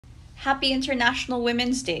Happy International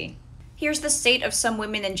Women's Day! Here's the state of some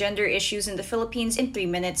women and gender issues in the Philippines in 3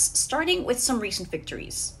 minutes, starting with some recent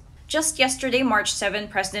victories. Just yesterday, March 7,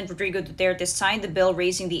 President Rodrigo Duterte signed the bill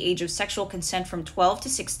raising the age of sexual consent from 12 to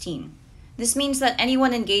 16. This means that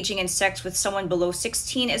anyone engaging in sex with someone below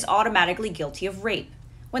 16 is automatically guilty of rape.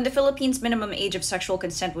 When the Philippines' minimum age of sexual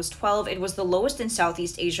consent was 12, it was the lowest in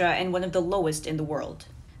Southeast Asia and one of the lowest in the world.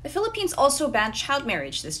 The Philippines also banned child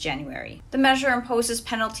marriage this January. The measure imposes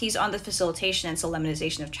penalties on the facilitation and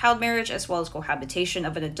solemnization of child marriage as well as cohabitation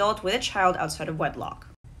of an adult with a child outside of wedlock.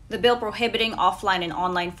 The bill prohibiting offline and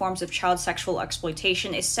online forms of child sexual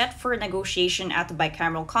exploitation is set for negotiation at the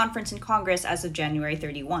bicameral conference in Congress as of January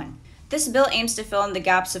 31. This bill aims to fill in the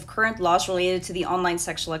gaps of current laws related to the online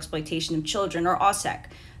sexual exploitation of children, or OSEC.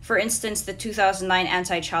 For instance, the 2009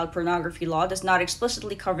 anti-child pornography law does not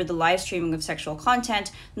explicitly cover the live streaming of sexual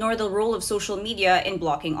content, nor the role of social media in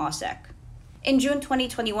blocking OSEC. In June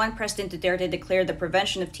 2021, President Duterte declared the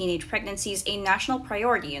prevention of teenage pregnancies a national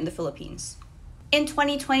priority in the Philippines. In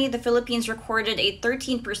 2020, the Philippines recorded a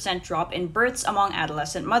 13% drop in births among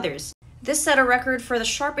adolescent mothers. This set a record for the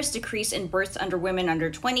sharpest decrease in births under women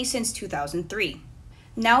under 20 since 2003.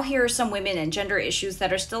 Now here are some women and gender issues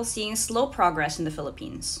that are still seeing slow progress in the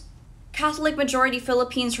Philippines. Catholic-majority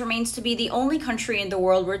Philippines remains to be the only country in the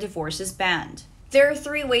world where divorce is banned. There are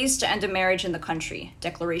 3 ways to end a marriage in the country: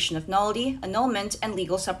 declaration of nullity, annulment, and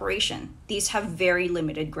legal separation. These have very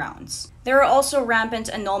limited grounds. There are also rampant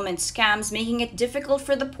annulment scams, making it difficult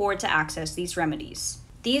for the poor to access these remedies.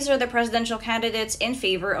 These are the presidential candidates in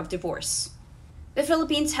favor of divorce. The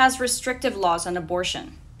Philippines has restrictive laws on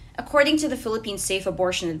abortion. According to the Philippines Safe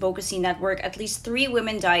Abortion Advocacy Network, at least 3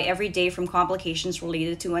 women die every day from complications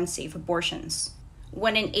related to unsafe abortions.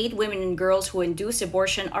 1 in 8 women and girls who induce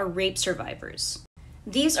abortion are rape survivors.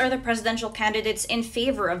 These are the presidential candidates in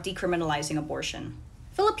favor of decriminalizing abortion.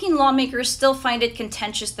 Philippine lawmakers still find it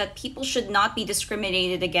contentious that people should not be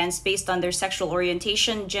discriminated against based on their sexual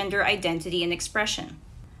orientation, gender identity, and expression.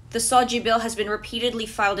 The SOGI bill has been repeatedly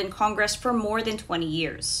filed in Congress for more than 20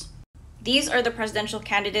 years. These are the presidential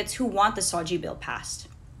candidates who want the SOGI bill passed.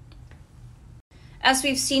 As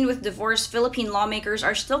we've seen with divorce, Philippine lawmakers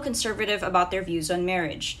are still conservative about their views on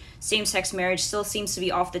marriage. Same-sex marriage still seems to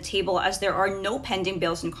be off the table as there are no pending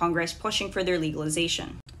bills in Congress pushing for their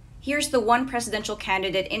legalization. Here's the one presidential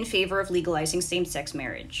candidate in favor of legalizing same-sex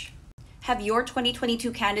marriage. Have your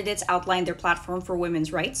 2022 candidates outlined their platform for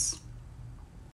women's rights?